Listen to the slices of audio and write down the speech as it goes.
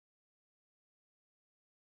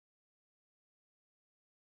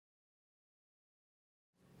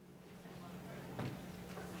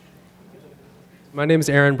My name is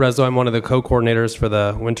Aaron Brezo. I'm one of the co-coordinators for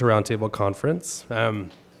the Winter Roundtable Conference.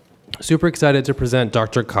 Super excited to present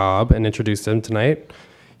Dr. Cobb and introduce him tonight.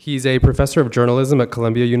 He's a professor of journalism at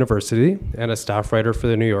Columbia University and a staff writer for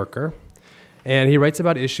The New Yorker. And he writes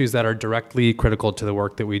about issues that are directly critical to the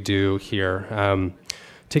work that we do here,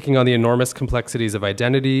 taking on the enormous complexities of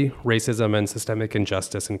identity, racism, and systemic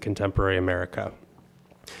injustice in contemporary America.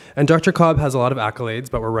 And Dr. Cobb has a lot of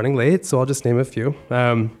accolades, but we're running late, so I'll just name a few.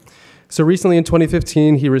 So recently in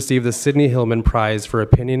 2015, he received the Sidney Hillman Prize for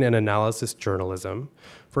Opinion and Analysis Journalism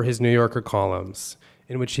for his New Yorker columns,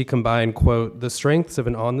 in which he combined, quote, the strengths of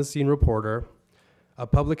an on-the-scene reporter, a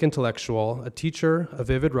public intellectual, a teacher, a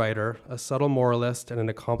vivid writer, a subtle moralist, and an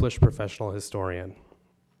accomplished professional historian.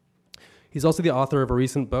 He's also the author of a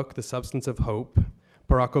recent book, The Substance of Hope,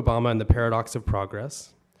 Barack Obama and the Paradox of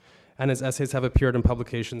Progress, and his essays have appeared in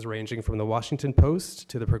publications ranging from The Washington Post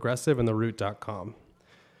to The Progressive and TheRoot.com.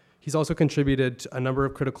 He's also contributed to a number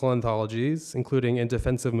of critical anthologies, including In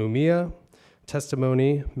Defense of Mumia,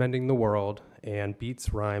 Testimony, Mending the World, and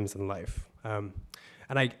Beats, Rhymes, and Life. And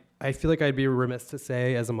I feel like I'd be remiss to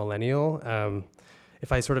say, as a millennial,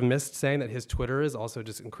 if I sort of missed saying that his Twitter is also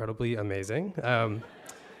just incredibly amazing.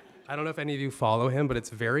 I don't know if any of you follow him, but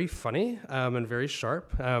it's very funny and very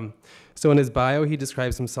sharp. So in his bio, he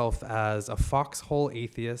describes himself as a foxhole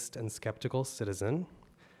atheist and skeptical citizen.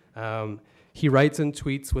 He writes and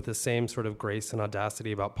tweets with the same sort of grace and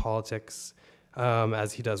audacity about politics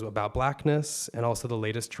as he does about blackness and also the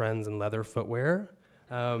latest trends in leather footwear.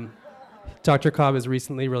 Dr. Cobb is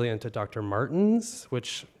recently really into Dr. Martens,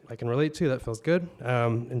 which I can relate to, that feels good,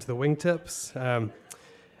 into the wingtips.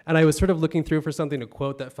 And I was sort of looking through for something to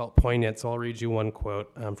quote that felt poignant, so I'll read you one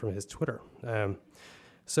quote from his Twitter.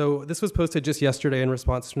 So this was posted just yesterday in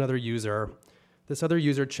response to another user. This other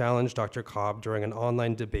user challenged Dr. Cobb during an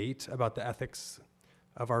online debate about the ethics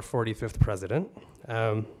of our 45th president.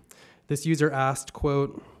 This user asked,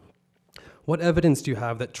 quote, what evidence do you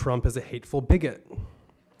have that Trump is a hateful bigot?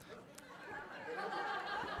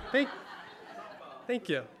 Thank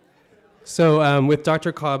you. So with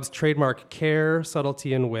Dr. Cobb's trademark care,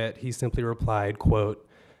 subtlety, and wit, he simply replied, quote,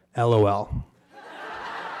 LOL.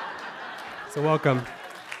 So welcome.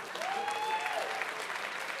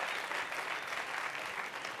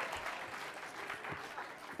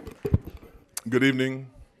 Good evening.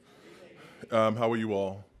 How are you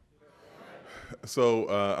all? So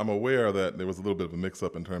I'm aware that there was a little bit of a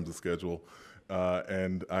mix-up in terms of schedule,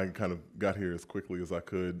 and I kind of got here as quickly as I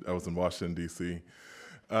could. I was in Washington, D.C.,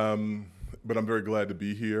 but I'm very glad to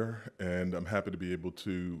be here, and I'm happy to be able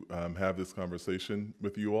to have this conversation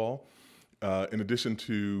with you all. In addition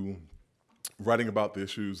to writing about the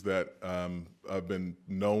issues that I've been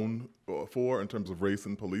known for in terms of race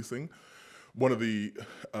and policing, one of the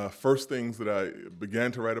first things that I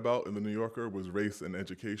began to write about in The New Yorker was race and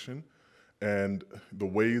education and the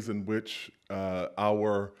ways in which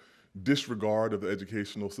our disregard of the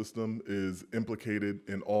educational system is implicated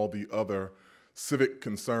in all the other civic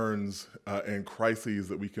concerns and crises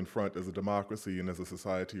that we confront as a democracy and as a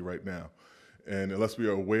society right now. And unless we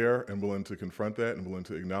are aware and willing to confront that and willing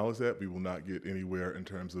to acknowledge that, we will not get anywhere in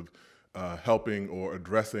terms of helping or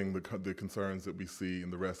addressing the concerns that we see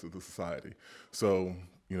in the rest of the society. So,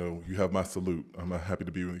 you know, you have my salute. I'm happy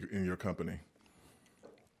to be in your company.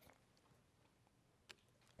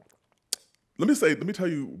 Let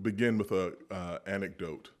me begin with an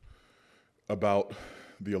anecdote about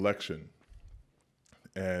the election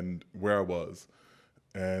and where I was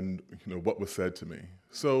and, you know, what was said to me.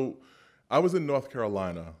 So I was in North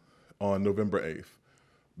Carolina on November 8th.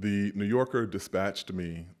 The New Yorker dispatched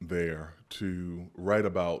me there to write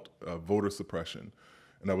about voter suppression.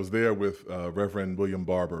 And I was there with Reverend William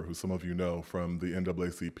Barber, who some of you know from the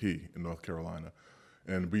NAACP in North Carolina.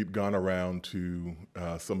 And we'd gone around to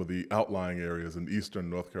some of the outlying areas in eastern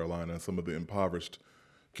North Carolina, some of the impoverished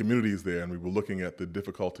communities there, and we were looking at the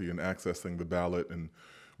difficulty in accessing the ballot and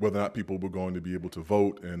whether or not people were going to be able to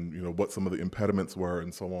vote and, you know, what some of the impediments were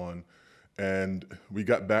and so on. And we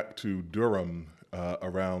got back to Durham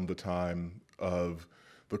around the time of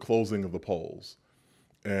the closing of the polls.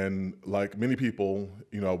 And like many people,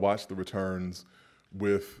 you know, I watched the returns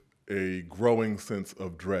with a growing sense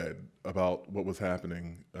of dread about what was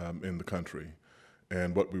happening in the country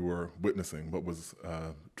and what we were witnessing, what was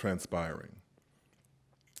transpiring.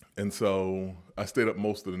 And so I stayed up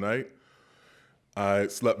most of the night. I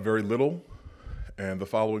slept very little, and the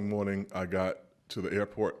following morning I got to the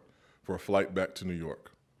airport for a flight back to New York.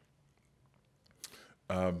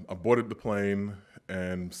 I boarded the plane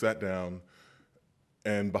and sat down,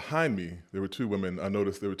 and behind me there were two women. I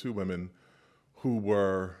noticed there were two women who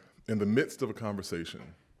were in the midst of a conversation.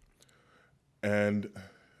 And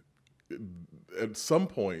at some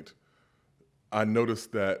point, I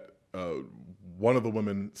noticed that one of the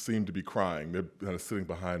women seemed to be crying. They're kind of sitting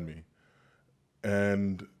behind me.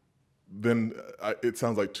 And then it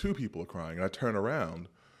sounds like two people are crying. And I turn around.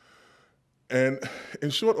 And in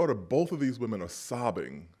short order, both of these women are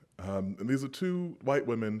sobbing. And these are two white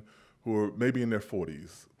women who are maybe in their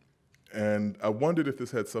 40s. And I wondered if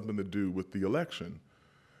this had something to do with the election.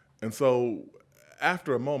 And so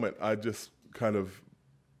after a moment, I just kind of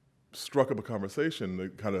struck up a conversation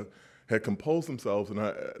that kind of had composed themselves, and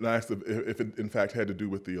I asked if it in fact had to do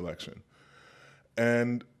with the election.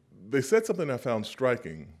 And they said something I found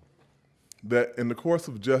striking, that in the course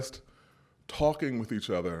of just talking with each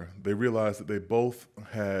other, they realized that they both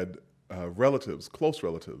had relatives, close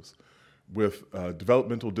relatives, with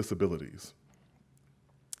developmental disabilities.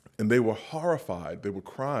 And they were horrified, they were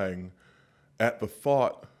crying at the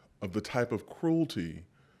thought of the type of cruelty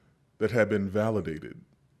that had been validated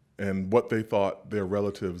and what they thought their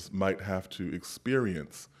relatives might have to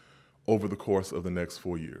experience over the course of the next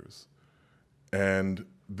 4 years. And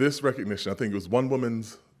this recognition, I think it was one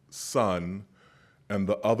woman's son and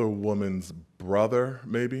the other woman's brother,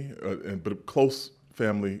 maybe, but close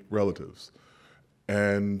family relatives.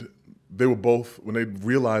 And they were both, when they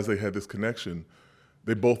realized they had this connection,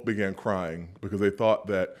 they both began crying because they thought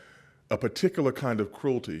that a particular kind of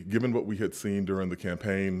cruelty, given what we had seen during the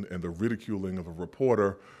campaign and the ridiculing of a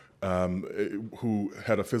reporter who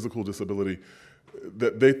had a physical disability,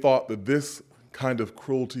 that they thought that this kind of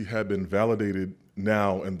cruelty had been validated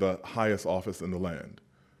now in the highest office in the land.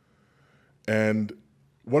 And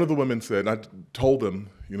one of the women said, and I told them,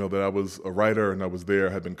 that I was a writer and I was there,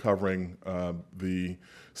 had been covering the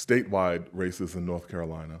statewide races in North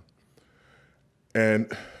Carolina.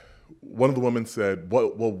 And one of the women said,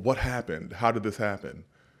 well, what happened? How did this happen?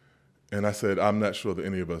 And I said, I'm not sure that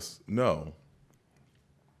any of us know.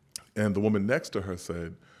 And the woman next to her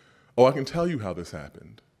said, oh, I can tell you how this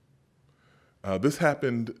happened. This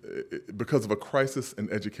happened because of a crisis in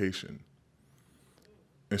education.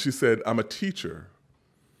 And she said, I'm a teacher,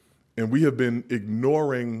 and we have been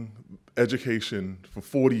ignoring education for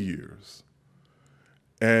 40 years.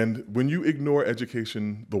 And when you ignore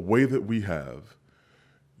education the way that we have,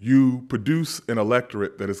 you produce an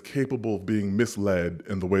electorate that is capable of being misled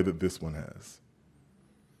in the way that this one has.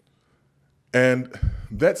 And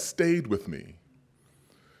that stayed with me,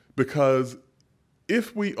 because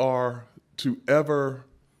if we are to ever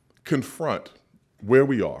confront where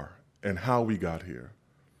we are and how we got here,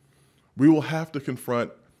 we will have to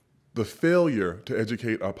confront the failure to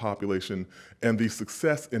educate our population and the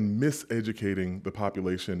success in miseducating the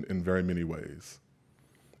population in very many ways.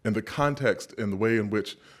 And the context and the way in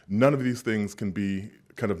which none of these things can be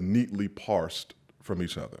kind of neatly parsed from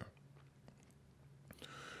each other.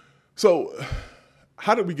 So,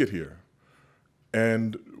 how did we get here?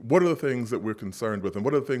 And what are the things that we're concerned with? And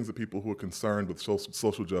what are the things that people who are concerned with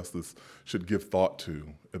social justice should give thought to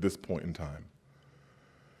at this point in time?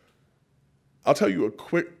 I'll tell you a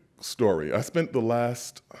quick story. I spent the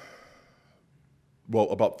last,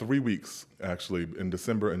 about 3 weeks, actually, in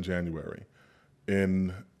December and January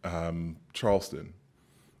in Charleston.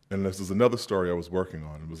 And this is another story I was working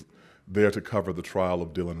on. I was there to cover the trial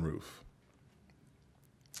of Dylann Roof.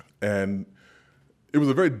 And it was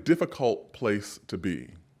a very difficult place to be.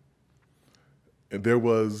 And there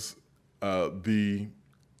was a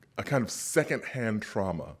kind of secondhand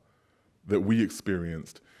trauma that we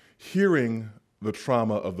experienced, hearing the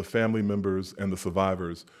trauma of the family members and the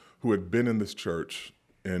survivors who had been in this church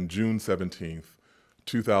in June 17th,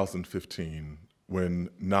 2015, when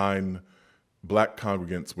 9 black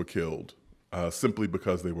congregants were killed simply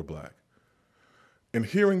because they were black. In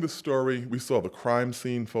hearing this story, we saw the crime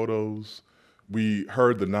scene photos, we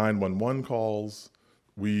heard the 911 calls,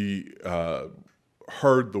 we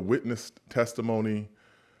heard the witness testimony,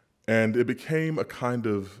 and it became a kind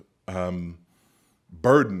of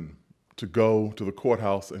burden to go to the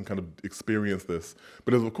courthouse and kind of experience this.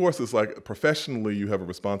 But of course, it's like professionally you have a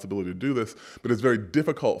responsibility to do this, but it's very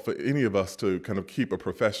difficult for any of us to kind of keep a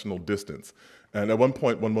professional distance. And at one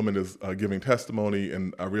point, one woman is giving testimony,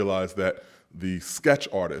 and I realized that the sketch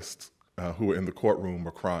artists who were in the courtroom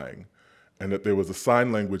were crying, and that there was a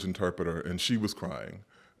sign language interpreter, and she was crying,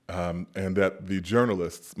 and that the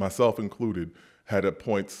journalists, myself included, had at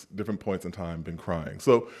different points in time been crying.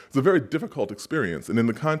 So it's a very difficult experience. And in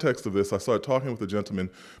the context of this, I started talking with a gentleman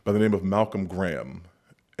by the name of Malcolm Graham.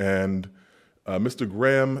 And Mr.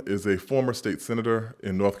 Graham is a former state senator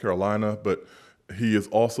in North Carolina, but he is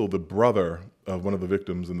also the brother of one of the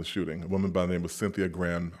victims in the shooting, a woman by the name of Cynthia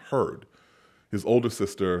Graham Hurd, his older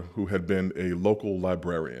sister who had been a local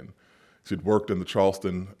librarian. She'd worked in the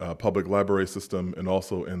Charleston public library system and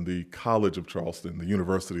also in the College of Charleston, the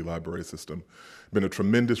university library system. Been a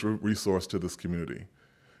tremendous resource to this community.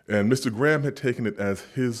 And Mr. Graham had taken it as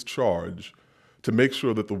his charge to make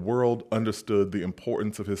sure that the world understood the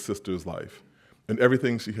importance of his sister's life and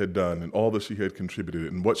everything she had done and all that she had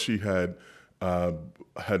contributed and what she had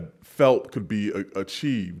felt could be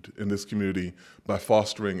achieved in this community by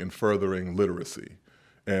fostering and furthering literacy.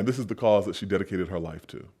 And this is the cause that she dedicated her life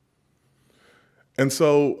to. And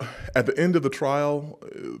so at the end of the trial,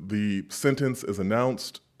 the sentence is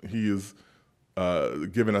announced. He is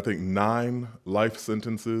given, I think, 9 life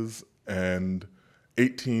sentences and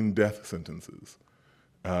 18 death sentences.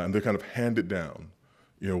 And they're kind of handed down,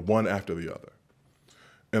 one after the other.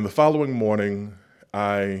 And the following morning,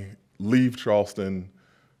 I leave Charleston,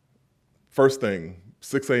 first thing,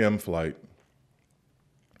 6 a.m. flight,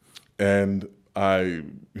 and I,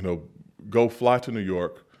 go fly to New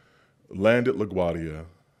York, land at LaGuardia,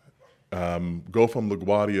 go from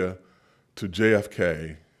LaGuardia to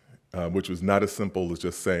JFK, which was not as simple as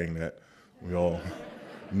just saying that. We all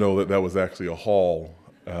know that that was actually a haul.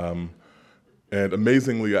 And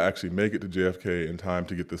amazingly, I actually make it to JFK in time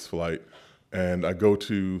to get this flight. And I go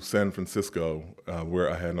to San Francisco,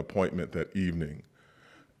 where I had an appointment that evening.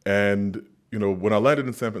 And when I landed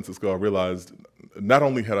in San Francisco, I realized not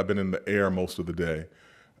only had I been in the air most of the day,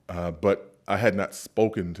 but I had not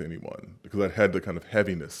spoken to anyone because I'd had the kind of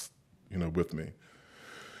heaviness, with me.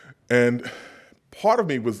 And part of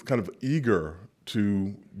me was kind of eager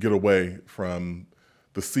to get away from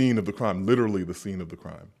the scene of the crime, literally the scene of the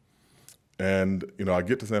crime. And I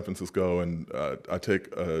get to San Francisco and I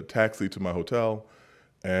take a taxi to my hotel.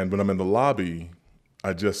 And when I'm in the lobby,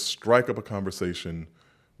 I just strike up a conversation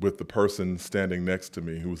with the person standing next to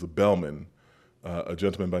me, who was a bellman, a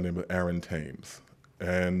gentleman by the name of Aaron Thames.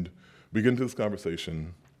 And we get into this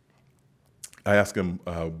conversation. I ask him,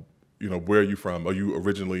 where are you from? Are you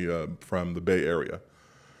originally from the Bay Area?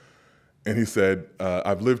 And he said,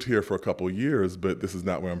 I've lived here for a couple of years, but this is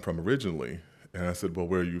not where I'm from originally. And I said, well,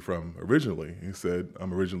 where are you from originally? He said,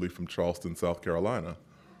 I'm originally from Charleston, South Carolina.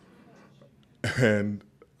 And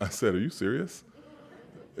I said, are you serious?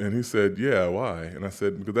 And he said, yeah, why? And I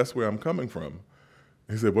said, because that's where I'm coming from.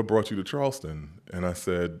 He said, what brought you to Charleston? And I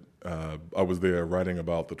said, I was there writing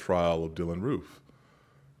about the trial of Dylan Roof.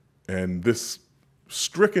 And this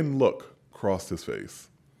stricken look crossed his face.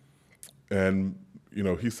 And,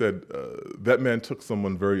 he said, that man took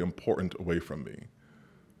someone very important away from me.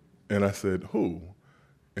 And I said, who?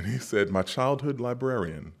 And he said, my childhood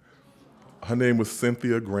librarian. Her name was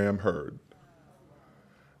Cynthia Graham Hurd.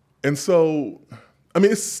 And so,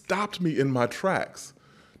 it stopped me in my tracks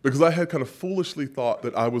because I had kind of foolishly thought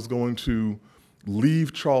that I was going to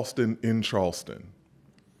leave Charleston in Charleston.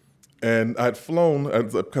 And I'd flown,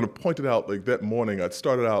 as I kind of pointed out, like that morning, I'd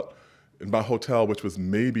started out in my hotel, which was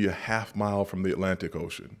maybe a half mile from the Atlantic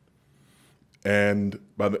Ocean. And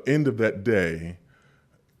by the end of that day,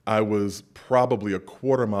 I was probably a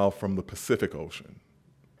quarter mile from the Pacific Ocean.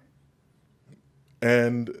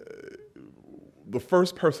 And the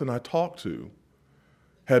first person I talked to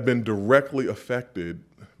had been directly affected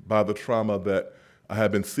by the trauma that I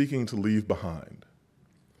had been seeking to leave behind.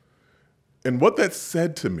 And what that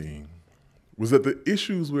said to me was that the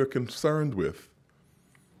issues we're concerned with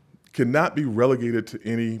cannot be relegated to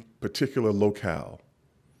any particular locale,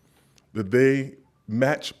 that they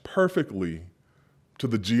match perfectly to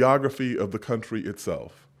the geography of the country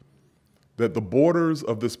itself, that the borders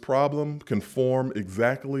of this problem conform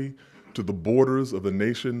exactly to the borders of the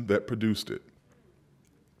nation that produced it.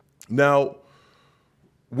 Now,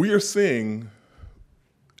 we are seeing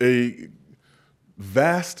a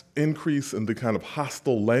vast increase in the kind of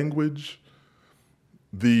hostile language,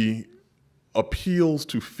 the appeals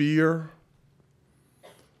to fear,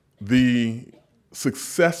 the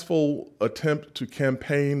successful attempt to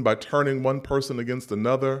campaign by turning one person against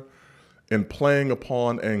another and playing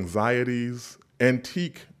upon anxieties,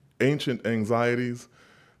 antique, ancient anxieties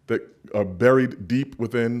that are buried deep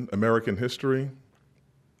within American history.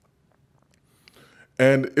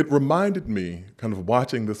 And it reminded me, kind of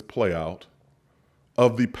watching this play out,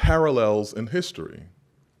 of the parallels in history.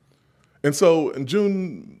 And so on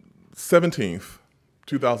June 17th,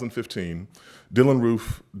 2015, Dylan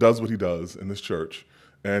Roof does what he does in this church.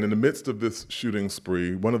 And in the midst of this shooting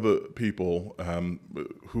spree, one of the people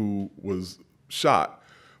who was shot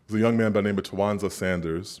was a young man by the name of Tawanza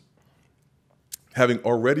Sanders. Having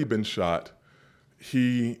already been shot,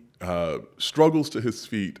 he struggles to his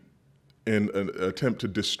feet in an attempt to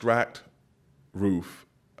distract Roof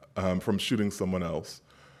from shooting someone else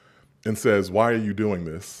and says, "Why are you doing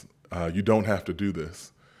this? You don't have to do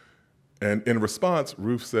this." And in response,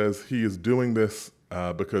 Ruth says he is doing this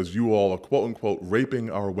because you all are, quote unquote, raping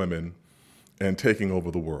our women and taking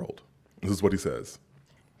over the world. This is what he says.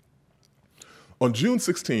 On June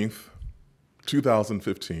 16th,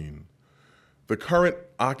 2015, the current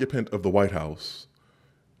occupant of the White House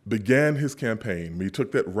began his campaign. He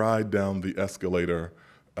took that ride down the escalator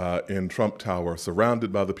in Trump Tower,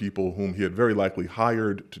 surrounded by the people whom he had very likely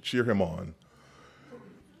hired to cheer him on,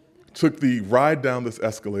 took the ride down this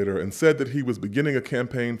escalator and said that he was beginning a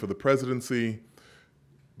campaign for the presidency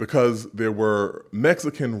because there were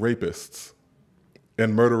Mexican rapists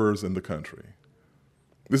and murderers in the country.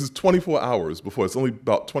 This is 24 hours before, it's only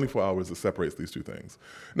about 24 hours that separates these two things.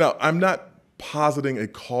 Now, I'm not positing a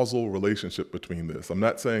causal relationship between this. I'm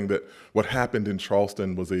not saying that what happened in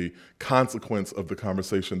Charleston was a consequence of the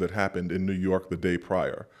conversation that happened in New York the day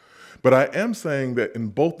prior. But I am saying that in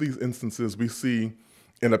both these instances, we see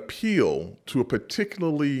an appeal to a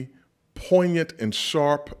particularly poignant and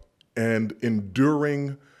sharp and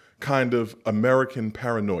enduring kind of American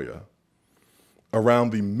paranoia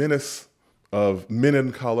around the menace of men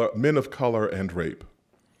of color and rape.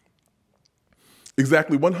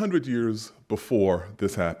 Exactly 100 years before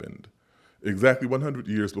this happened, exactly 100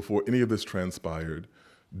 years before any of this transpired,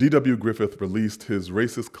 D.W. Griffith released his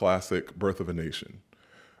racist classic, Birth of a Nation.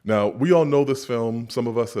 Now, we all know this film. Some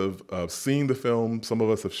of us have seen the film. Some of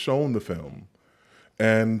us have shown the film.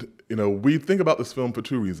 And, you know, we think about this film for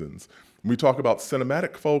two reasons. When we talk about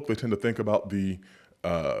cinematic folk, they tend to think about the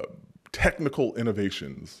technical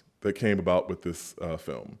innovations that came about with this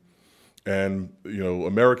film. And, you know,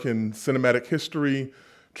 American cinematic history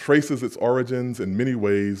traces its origins in many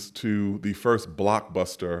ways to the first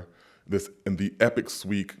blockbuster and the epic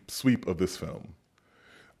sweep of this film.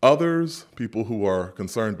 Others, people who are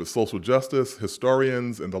concerned with social justice,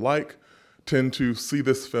 historians and the like, tend to see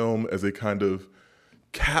this film as a kind of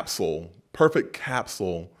capsule, perfect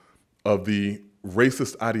capsule of the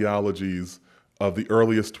racist ideologies of the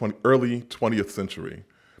early 20th century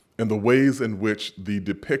and the ways in which the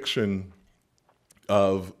depiction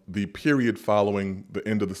of the period following the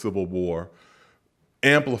end of the Civil War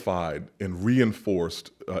amplified and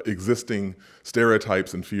reinforced existing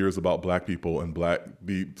stereotypes and fears about Black people and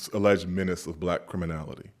the alleged menace of Black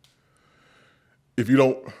criminality. If you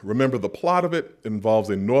don't remember the plot of it, it involves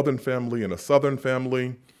a Northern family and a Southern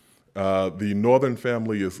family. The Northern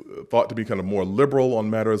family is thought to be kind of more liberal on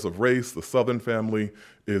matters of race. The Southern family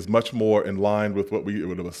is much more in line with what we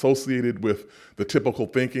would have associated with the typical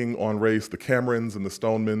thinking on race, the Camerons and the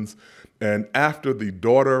Stonemans. And after the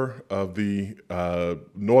daughter of the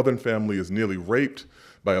Northern family is nearly raped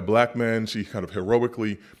by a Black man, she kind of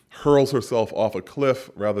heroically hurls herself off a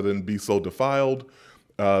cliff rather than be so defiled.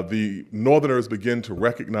 The Northerners begin to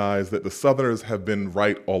recognize that the Southerners have been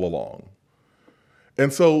right all along.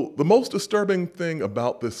 And so the most disturbing thing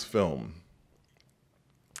about this film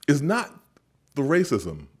is not the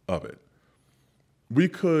racism of it. We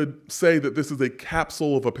could say that this is a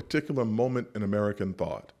capsule of a particular moment in American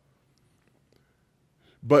thought.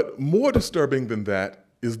 But more disturbing than that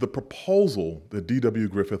is the proposal that D.W.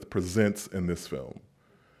 Griffith presents in this film.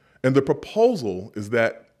 And the proposal is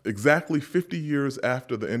that exactly 50 years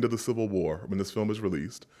after the end of the Civil War, when this film is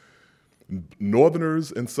released,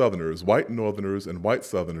 Northerners and Southerners, white Northerners and white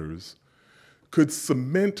Southerners, could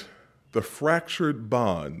cement the fractured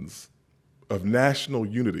bonds of national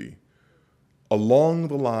unity along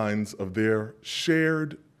the lines of their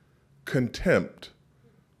shared contempt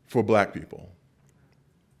for Black people.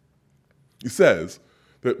 He says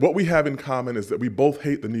that what we have in common is that we both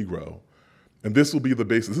hate the Negro, and this will be the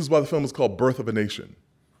basis. This is why the film is called Birth of a Nation.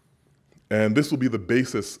 And this will be the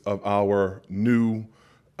basis of our new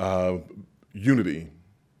unity,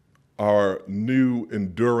 our new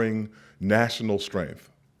enduring national strength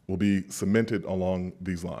will be cemented along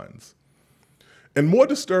these lines. And more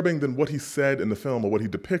disturbing than what he said in the film or what he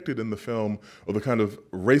depicted in the film or the kind of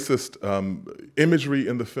racist imagery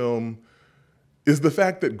in the film is the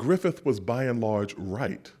fact that Griffith was by and large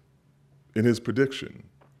right in his prediction.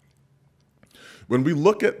 When we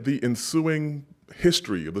look at the ensuing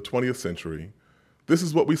history of the 20th century, this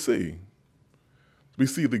is what we see. We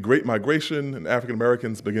see the Great Migration, and African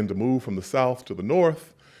Americans begin to move from the South to the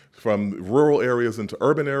North, from rural areas into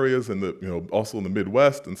urban areas, and also in the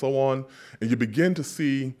Midwest and so on. And you begin to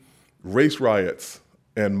see race riots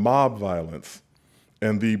and mob violence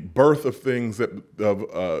and the birth of things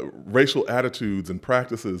of racial attitudes and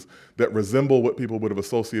practices that resemble what people would have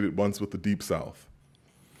associated once with the Deep South.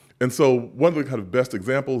 And so one of the kind of best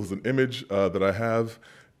examples is an image that I have.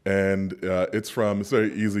 And it's a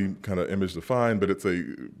very easy kind of image to find, but it's a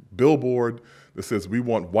billboard that says, "We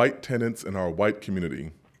want white tenants in our white community."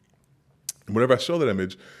 And whenever I show that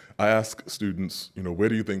image, I ask students, where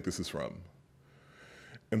do you think this is from?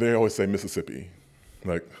 And they always say Mississippi,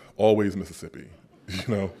 like always Mississippi,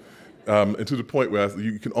 and to the point where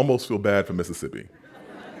you can almost feel bad for Mississippi.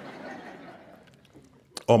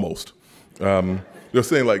 Almost. They're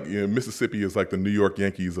saying Mississippi is like the New York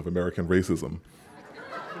Yankees of American racism.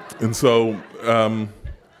 And so,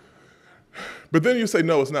 but then you say,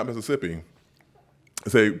 no, it's not Mississippi. I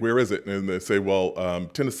say, where is it? And they say, well,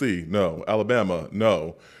 Tennessee, no. Alabama,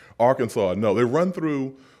 no. Arkansas, no. They run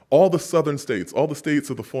through all the southern states, all the states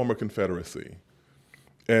of the former Confederacy.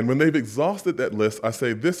 And when they've exhausted that list, I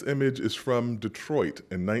say, this image is from Detroit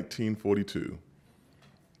in 1942.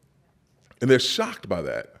 And they're shocked by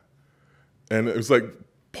that. And it was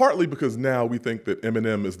partly because now we think that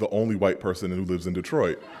Eminem is the only white person who lives in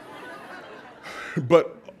Detroit.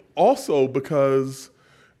 But also because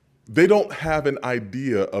they don't have an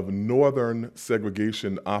idea of northern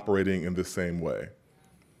segregation operating in the same way.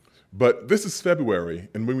 But this is February,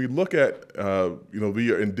 and when we look at,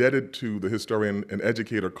 we are indebted to the historian and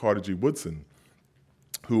educator Carter G. Woodson,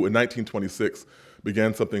 who in 1926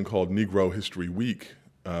 began something called Negro History Week,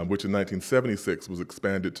 which in 1976 was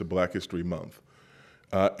expanded to Black History Month.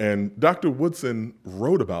 And Dr. Woodson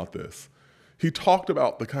wrote about this. He talked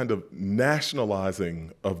about the kind of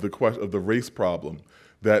nationalizing of the race problem,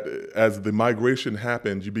 that as the migration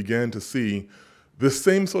happened, you began to see this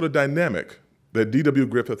same sort of dynamic that D.W.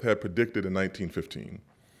 Griffith had predicted in 1915.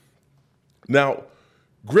 Now,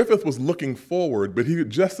 Griffith was looking forward, but he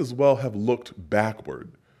could just as well have looked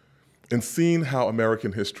backward and seen how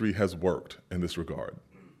American history has worked in this regard.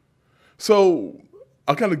 So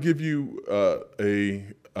I'll kind of give you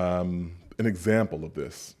an example of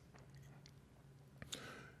this.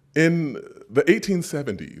 In the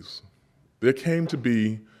 1870s, there came to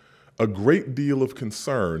be a great deal of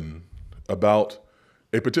concern about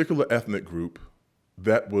a particular ethnic group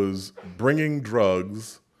that was bringing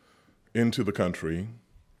drugs into the country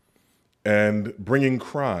and bringing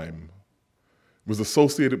crime, was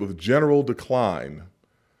associated with general decline,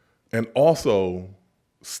 and also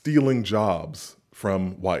stealing jobs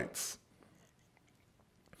from whites.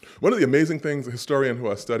 One of the amazing things, a historian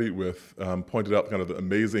who I studied with pointed out kind of the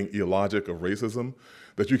amazing logic of racism,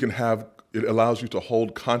 that you can have, it allows you to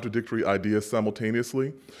hold contradictory ideas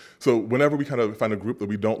simultaneously. So whenever we kind of find a group that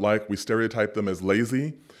we don't like, we stereotype them as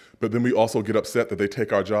lazy, but then we also get upset that they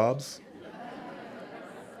take our jobs.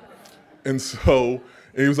 And so,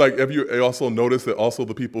 and he was like, have you also noticed that also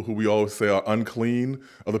the people who we always say are unclean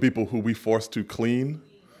are the people who we force to clean,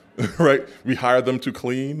 right? We hire them to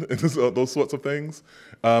clean, and those sorts of things.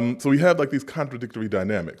 So we have these contradictory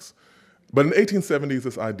dynamics. But in the 1870s,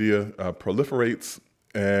 this idea proliferates,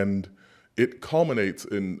 and it culminates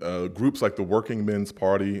in groups like the Working Men's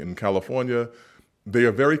Party in California. They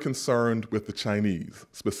are very concerned with the Chinese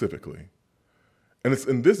specifically. And it's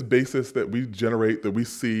in this basis that we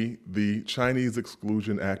see the Chinese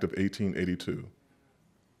Exclusion Act of 1882.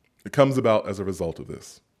 It comes about as a result of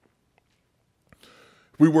this.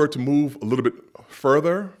 If we were to move a little bit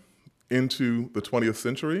further into the 20th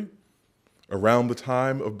century, around the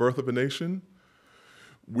time of Birth of a Nation,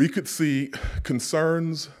 we could see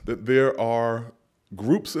concerns that there are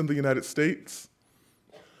groups in the United States,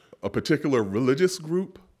 a particular religious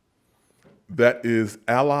group that is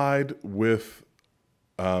allied with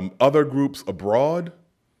other groups abroad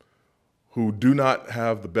who do not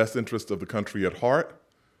have the best interest of the country at heart,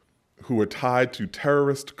 who are tied to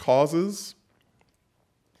terrorist causes,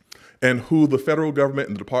 and who the federal government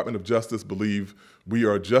and the Department of Justice believe we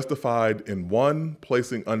are justified in, one,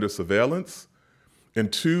 placing under surveillance,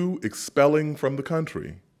 and two, expelling from the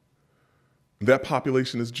country. That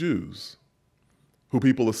population is Jews, who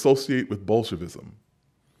people associate with Bolshevism,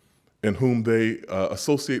 and whom they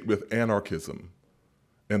associate with anarchism,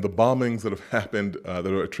 and the bombings that have happened that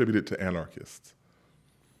are attributed to anarchists.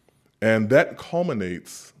 And that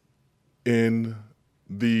culminates in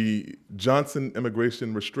the Johnson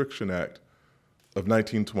Immigration Restriction Act of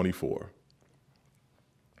 1924.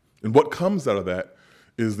 And what comes out of that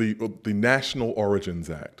is the National Origins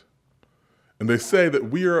Act. And they say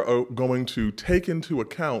that we are going to take into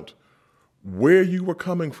account where you were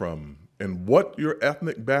coming from and what your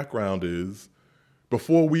ethnic background is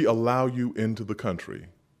before we allow you into the country,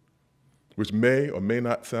 which may or may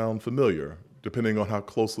not sound familiar, depending on how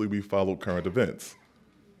closely we follow current events.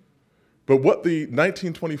 But what the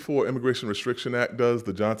 1924 Immigration Restriction Act does,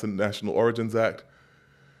 the Johnson National Origins Act,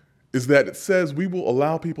 is that it says we will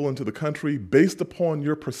allow people into the country based upon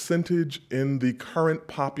your percentage in the current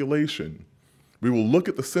population. We will look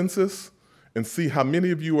at the census and see how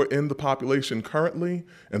many of you are in the population currently,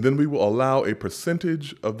 and then we will allow a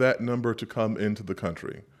percentage of that number to come into the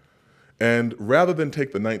country. And rather than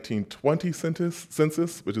take the 1920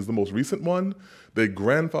 census, which is the most recent one, they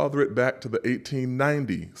grandfather it back to the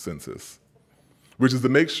 1890 census, which is to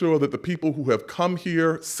make sure that the people who have come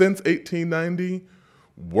here since 1890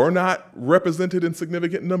 were not represented in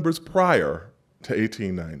significant numbers prior to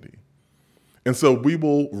 1890. And so we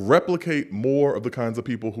will replicate more of the kinds of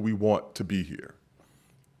people who we want to be here.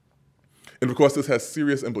 And of course, this has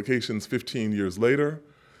serious implications 15 years later,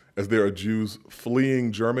 as there are Jews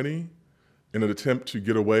fleeing Germany in an attempt to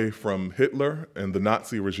get away from Hitler and the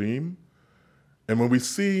Nazi regime. And when we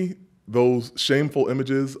see those shameful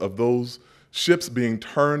images of those ships being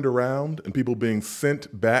turned around and people being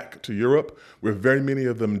sent back to Europe, where very many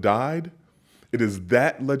of them died, it is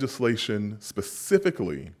that legislation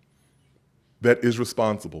specifically that is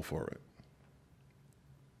responsible for it.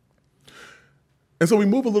 And so we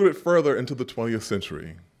move a little bit further into the 20th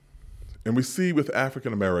century, and we see with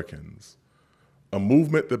African Americans a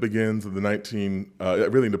movement that begins in the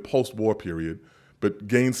really in the post-war period, but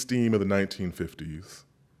gains steam in the 1950s,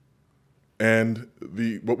 and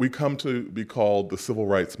what we come to be called the Civil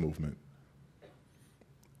Rights Movement.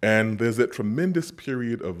 And there's that tremendous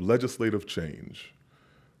period of legislative change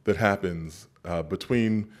that happens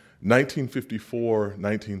between 1954,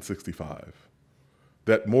 1965,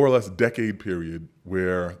 that more or less decade period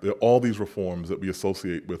where there are all these reforms that we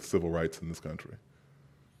associate with civil rights in this country.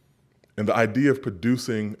 And the idea of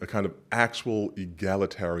producing a kind of actual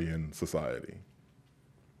egalitarian society.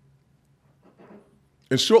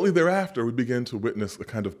 And shortly thereafter, we begin to witness a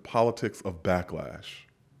kind of politics of backlash,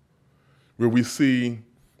 where we see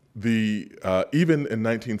even in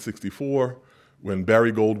 1964, when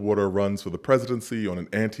Barry Goldwater runs for the presidency on an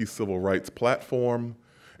anti-civil rights platform,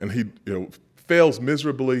 and he fails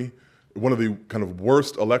miserably, one of the kind of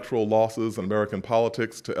worst electoral losses in American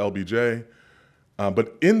politics to LBJ.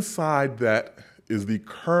 But inside that is the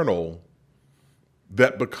kernel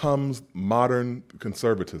that becomes modern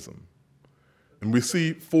conservatism. And we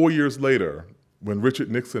see 4 years later, when Richard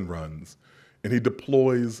Nixon runs, and he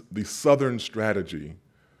deploys the Southern strategy,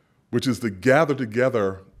 which is to gather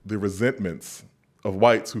together the resentments of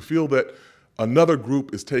whites who feel that another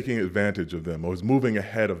group is taking advantage of them or is moving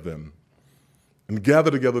ahead of them, and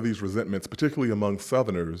gather together these resentments, particularly among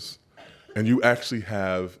Southerners, and you actually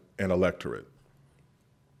have an electorate.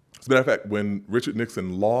 As a matter of fact, when Richard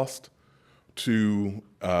Nixon lost to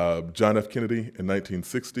John F. Kennedy in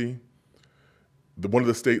 1960, one of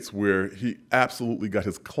the states where he absolutely got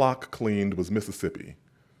his clock cleaned was Mississippi.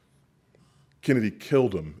 Kennedy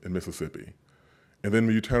killed him in Mississippi. And then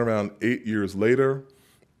when you turn around 8 years later,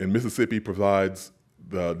 and Mississippi provides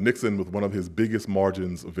Nixon with one of his biggest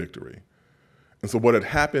margins of victory. And so what had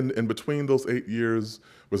happened in between those 8 years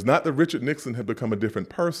was not that Richard Nixon had become a different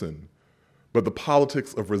person, but the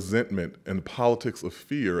politics of resentment and the politics of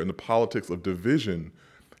fear and the politics of division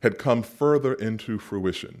had come further into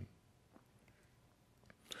fruition.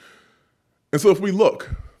 And so if we look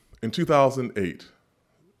in 2008,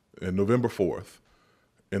 and November 4th,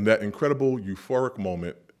 in that incredible euphoric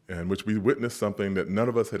moment in which we witnessed something that none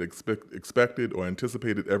of us had expected or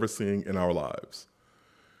anticipated ever seeing in our lives.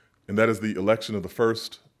 And that is the election of the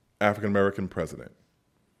first African-American president.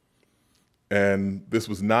 And this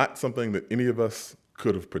was not something that any of us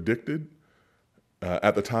could have predicted.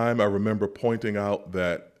 At the time, I remember pointing out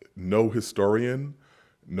that no historian,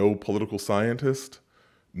 no political scientist,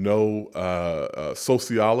 no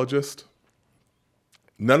sociologist,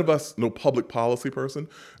 none of us, no public policy person,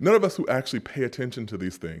 none of us who actually pay attention to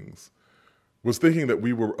these things was thinking that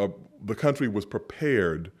the country was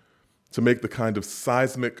prepared to make the kind of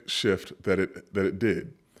seismic shift that it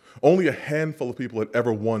did. Only a handful of people had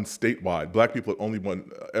ever won statewide. Black people had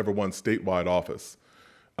ever won statewide office.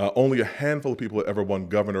 Only a handful of people had ever won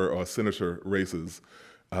governor or senator races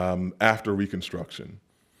after Reconstruction.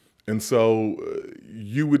 And so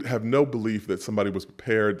you would have no belief that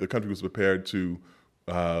the country was prepared to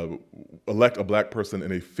elect a black person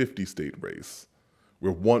in a 50-state race,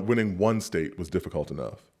 where winning one state was difficult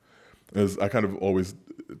enough. As I kind of always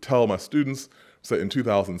tell my students, so in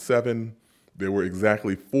 2007, there were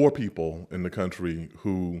exactly 4 people in the country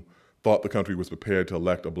who thought the country was prepared to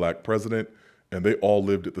elect a black president, and they all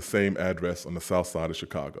lived at the same address on the south side of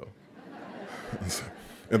Chicago.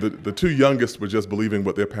 And the 2 youngest were just believing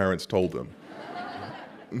what their parents told them.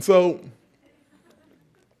 And so,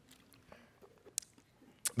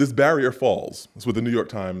 this barrier falls. That's what the New York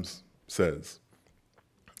Times says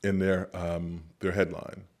in their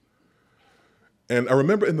headline. And I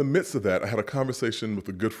remember in the midst of that, I had a conversation with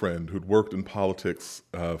a good friend who'd worked in politics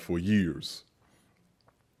for years.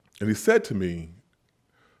 And he said to me,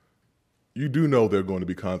 "You do know there are going to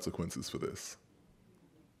be consequences for this."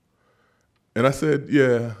 And I said,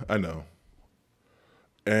 "Yeah, I know."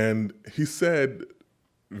 And he said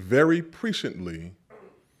very presciently,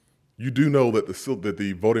 "You do know that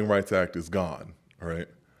the Voting Rights Act is gone, all right?"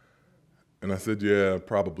 And I said, "Yeah,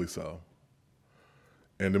 probably so."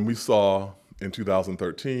 And then we saw in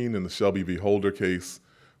 2013 in the Shelby v. Holder case,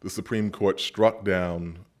 the Supreme Court struck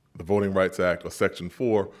down the Voting Rights Act, or Section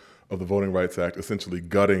 4 of the Voting Rights Act, essentially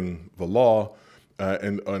gutting the law,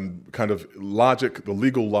 and kind of logic, the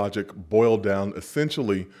legal logic boiled down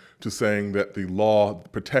essentially to saying that the law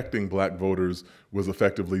protecting black voters was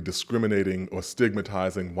effectively discriminating or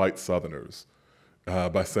stigmatizing white Southerners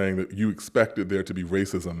by saying that you expected there to be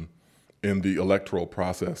racism in the electoral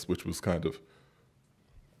process, which was kind of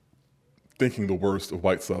thinking the worst of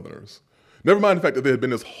white Southerners. Never mind the fact that there had been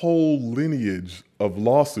this whole lineage of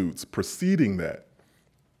lawsuits preceding that.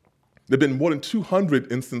 There had been more than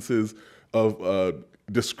 200 instances of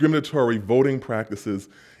discriminatory voting practices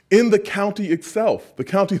in the county itself, the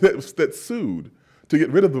county that sued to get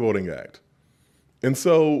rid of the Voting Act. And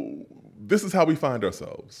so this is how we find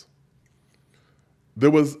ourselves. There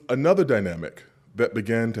was another dynamic that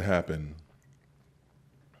began to happen,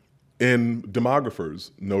 and demographers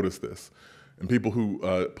notice this, and people who,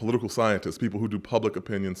 political scientists, people who do public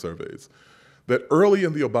opinion surveys, that early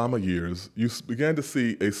in the Obama years, you began to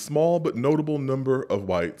see a small but notable number of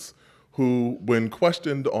whites who, when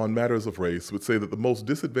questioned on matters of race, would say that the most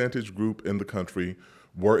disadvantaged group in the country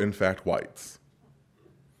were in fact whites.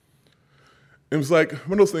 It was like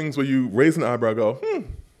one of those things where you raise an eyebrow and go,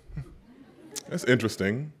 that's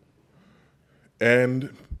interesting.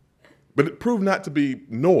 But it proved not to be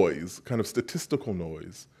noise, kind of statistical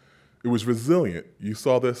noise. It was resilient. You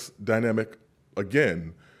saw this dynamic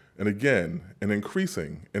again and again and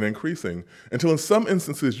increasing until in some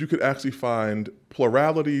instances you could actually find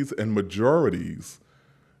pluralities and majorities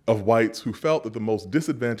of whites who felt that the most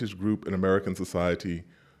disadvantaged group in American society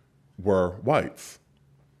were whites.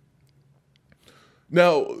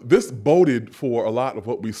 Now, this boded for a lot of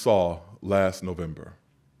what we saw last November.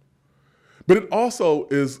 But it also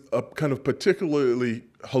is a kind of particularly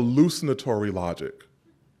hallucinatory logic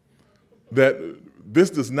that this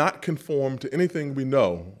does not conform to anything we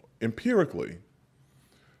know empirically.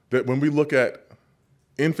 That when we look at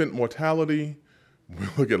infant mortality, when we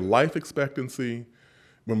look at life expectancy,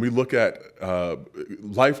 when we look at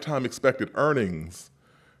lifetime expected earnings,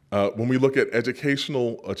 when we look at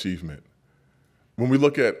educational achievement, when we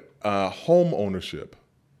look at home ownership,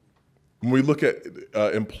 when we look at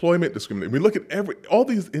employment discrimination, we look at all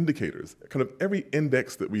these indicators, kind of every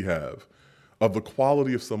index that we have of the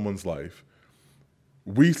quality of someone's life,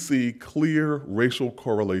 we see clear racial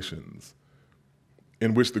correlations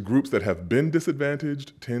in which the groups that have been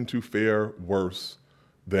disadvantaged tend to fare worse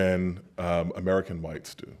than American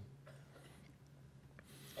whites do.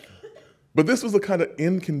 But this was a kind of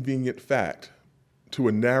inconvenient fact to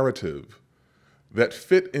a narrative that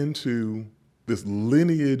fit into this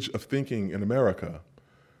lineage of thinking in America,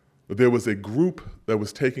 that there was a group that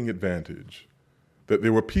was taking advantage, that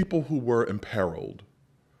there were people who were imperiled,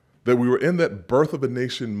 that we were in that birth of a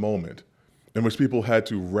nation moment in which people had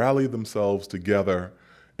to rally themselves together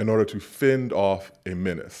in order to fend off a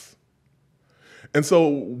menace. And so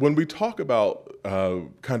when we talk about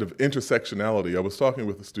kind of intersectionality, I was talking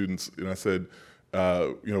with the students and I said,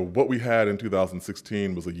 what we had in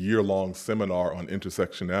 2016 was a year-long seminar on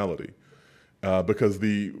intersectionality. Because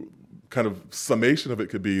the kind of summation of it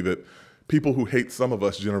could be that people who hate some of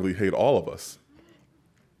us generally hate all of us.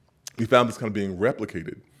 We found this kind of being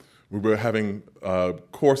replicated. We were having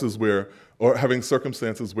courses or having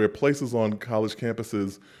circumstances where places on college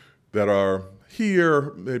campuses that are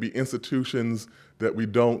here, maybe institutions that we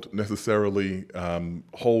don't necessarily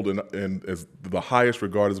hold in as the highest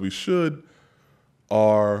regard as we should,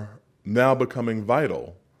 are now becoming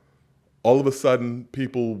vital. All of a sudden,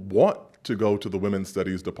 people want to go to the women's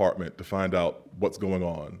studies department to find out what's going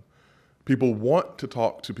on. People want to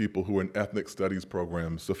talk to people who are in ethnic studies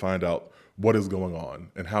programs to find out what is going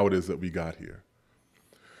on and how it is that we got here.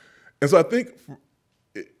 And so I think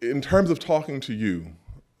in terms of talking to you,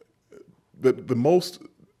 the most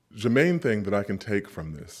germane thing that I can take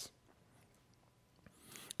from this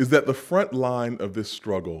is that the front line of this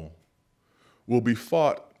struggle will be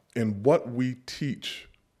fought in what we teach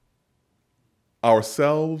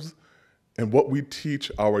ourselves and what we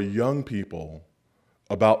teach our young people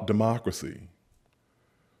about democracy.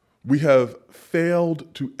 We have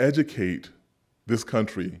failed to educate this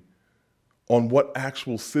country on what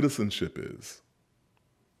actual citizenship is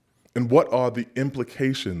and what are the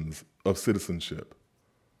implications of citizenship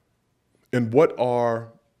and what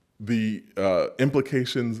are the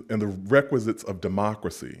implications and the requisites of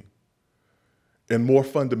democracy. And more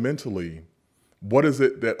fundamentally, what is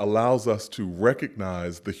it that allows us to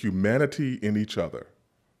recognize the humanity in each other?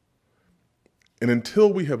 And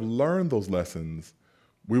until we have learned those lessons,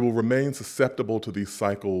 we will remain susceptible to these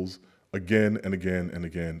cycles again and again and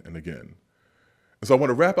again and again. And so I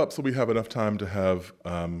want to wrap up so we have enough time to have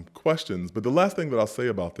questions. But the last thing that I'll say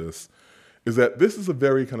about this is that this is a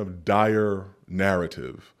very kind of dire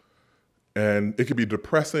narrative. And it can be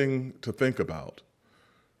depressing to think about.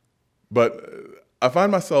 But I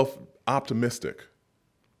find myself optimistic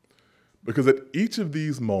because at each of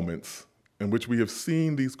these moments in which we have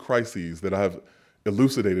seen these crises that I've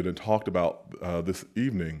elucidated and talked about this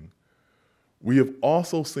evening, we have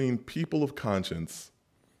also seen people of conscience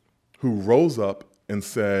who rose up and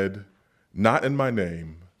said, not in my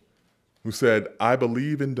name, who said, I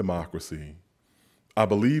believe in democracy, I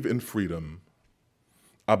believe in freedom,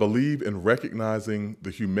 I believe in recognizing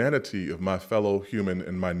the humanity of my fellow human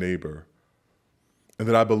and my neighbor, and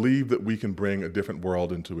that I believe that we can bring a different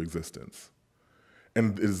world into existence.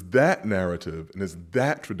 And it is that narrative, and it's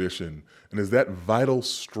that tradition, and it's that vital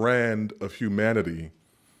strand of humanity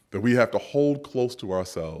that we have to hold close to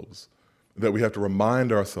ourselves, that we have to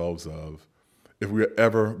remind ourselves of if we are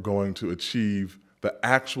ever going to achieve the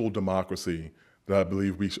actual democracy that I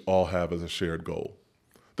believe we all have as a shared goal.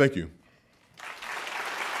 Thank you.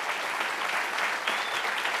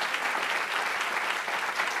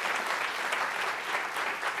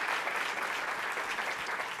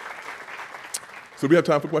 So we have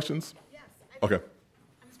time for questions? Yes. Okay. I'm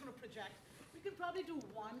just going to project. We could probably do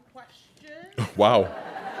one question. Wow.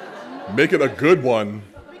 Make it a good one.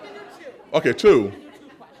 We can do two. Okay, two. We can do two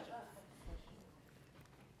questions.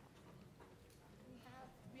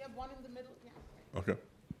 We have one in the middle. Yeah. Okay.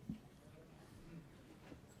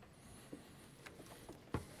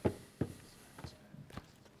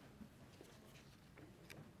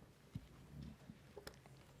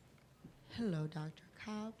 Hello, Dr.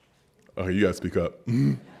 Cobb. Okay, you gotta speak up.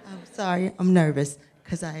 I'm sorry, I'm nervous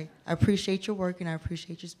because I appreciate your work and I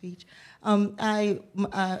appreciate your speech. My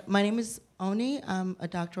name is Oni. I'm a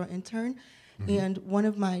doctoral intern, and one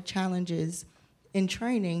of my challenges in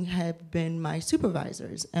training have been my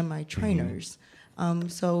supervisors and my trainers.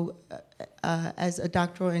 As a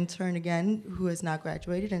doctoral intern again, who has not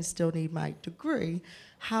graduated and still need my degree,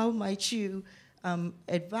 how might you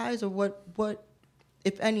advise, or what,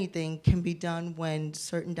 if anything, can be done when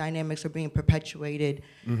certain dynamics are being perpetuated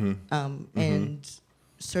and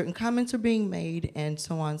certain comments are being made and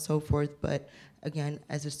so on and so forth, but again,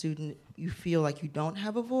 as a student, you feel like you don't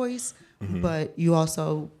have a voice, but you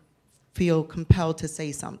also feel compelled to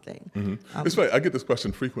say something. It's funny, I get this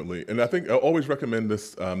question frequently, and I think I always recommend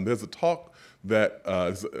this. There's a talk that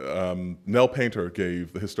Nell Painter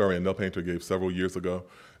gave, the historian Nell Painter gave several years ago.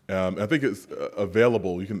 I think it's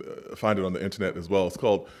available. You can find it on the internet as well. It's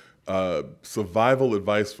called Survival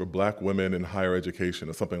Advice for Black Women in Higher Education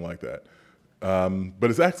or something like that. But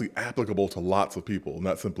it's actually applicable to lots of people,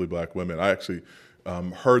 not simply Black women. I actually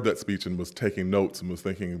heard that speech and was taking notes and was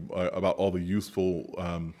thinking about all the useful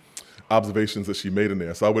observations that she made in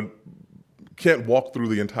there. So can't walk through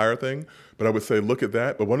the entire thing, but I would say look at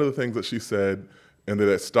that. But one of the things that she said and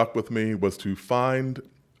that stuck with me was to find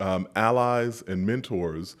allies and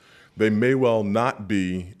mentors. They may well not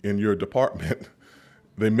be in your department.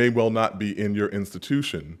 They may well not be in your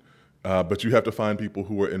institution, but you have to find people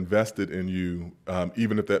who are invested in you,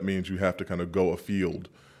 even if that means you have to kind of go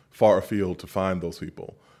far afield to find those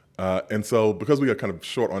people. And so because we got kind of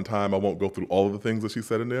short on time, I won't go through all of the things that she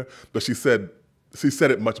said in there, but she said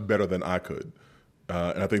it much better than I could.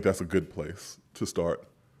 And I think that's a good place to start.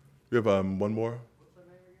 We have one more.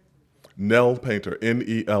 Nell Painter,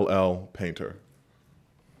 N-E-L-L Painter.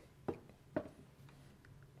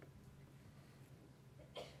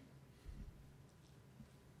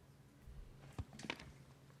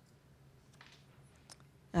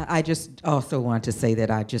 I just also want to say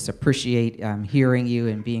that I just appreciate hearing you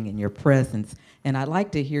and being in your presence. And I'd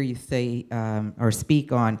like to hear you say or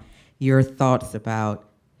speak on your thoughts about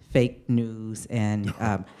fake news and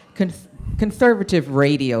conservative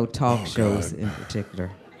radio talk shows in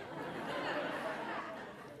particular.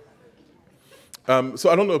 So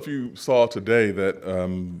I don't know if you saw today that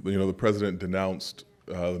the president denounced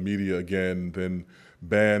the media again, then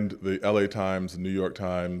banned the LA Times, New York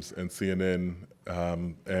Times, and CNN.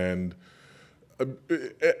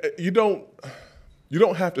 You don't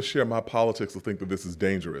have to share my politics to think that this is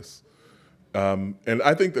dangerous. And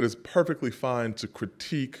I think that it's perfectly fine to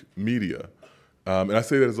critique media. And I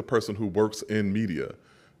say that as a person who works in media,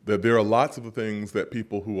 that there are lots of the things that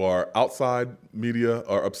people who are outside media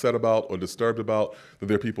are upset about or disturbed about, that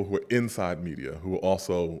there are people who are inside media who are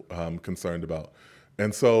also concerned about.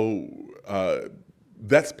 And so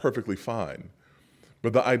that's perfectly fine.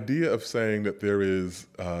 But the idea of saying that there is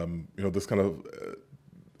this kind of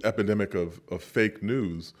epidemic of fake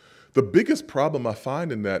news, the biggest problem I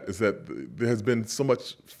find in that is that there has been so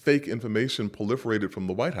much fake information proliferated from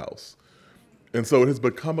the White House. And so it has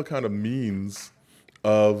become a kind of means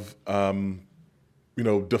of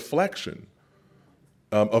deflection,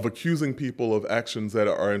 of accusing people of actions that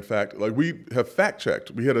are in fact, like we have fact-checked.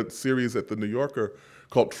 We had a series at the New Yorker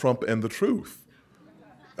called Trump and the Truth.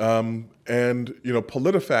 And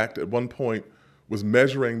PolitiFact at one point was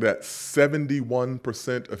measuring that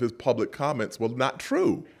 71% of his public comments were not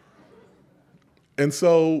true. And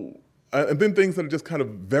so, and then things that are just kind of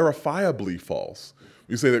verifiably false.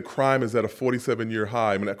 You say that crime is at a 47-year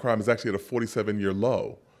high, when that crime is actually at a 47-year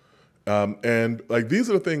low. And like these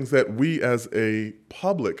are the things that we as a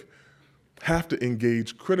public have to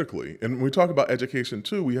engage critically. And when we talk about education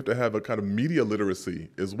too, we have to have a kind of media literacy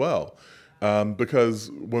as well.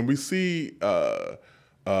 Because when we see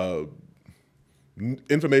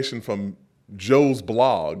information from Joe's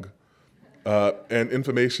blog and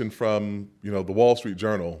information from the Wall Street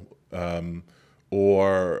Journal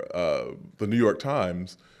or the New York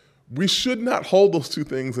Times, we should not hold those two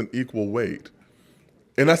things in equal weight.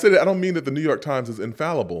 And I say that I don't mean that the New York Times is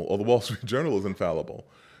infallible or the Wall Street Journal is infallible,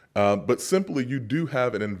 but simply you do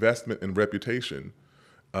have an investment in reputation.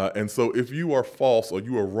 And so if you are false or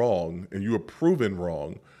you are wrong and you are proven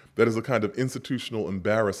wrong, that is a kind of institutional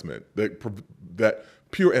embarrassment that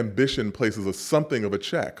pure ambition places something of a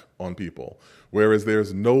check on people, whereas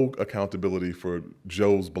there's no accountability for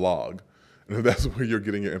Joe's blog. And if that's where you're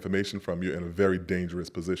getting your information from, you're in a very dangerous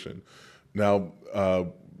position. Now,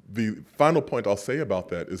 the final point I'll say about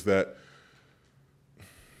that is that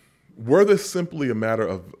were this simply a matter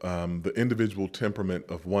of the individual temperament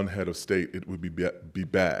of one head of state, it would be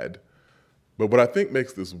bad. But what I think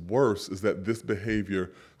makes this worse is that this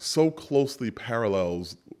behavior so closely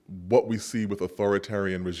parallels what we see with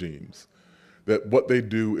authoritarian regimes, that what they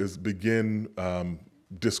do is begin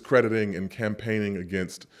discrediting and campaigning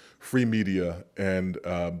against free media and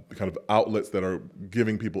kind of outlets that are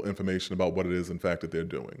giving people information about what it is, in fact, that they're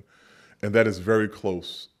doing. And that is very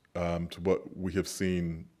close to what we have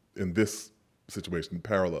seen in this situation,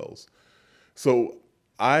 parallels. So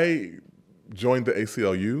I joined the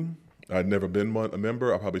ACLU. I'd never been a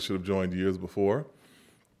member. I probably should have joined years before.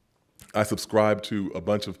 I subscribe to a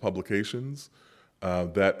bunch of publications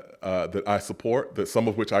that I support, that some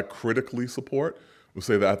of which I critically support. Will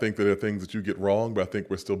say that I think that there are things that you get wrong, but I think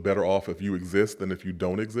we're still better off if you exist than if you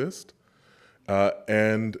don't exist.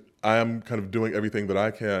 And I am kind of doing everything that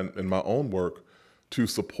I can in my own work to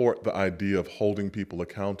support the idea of holding people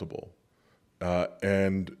accountable.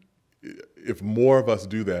 And if more of us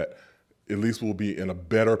do that, at least we'll be in a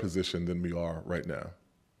better position than we are right now.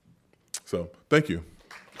 So, thank you.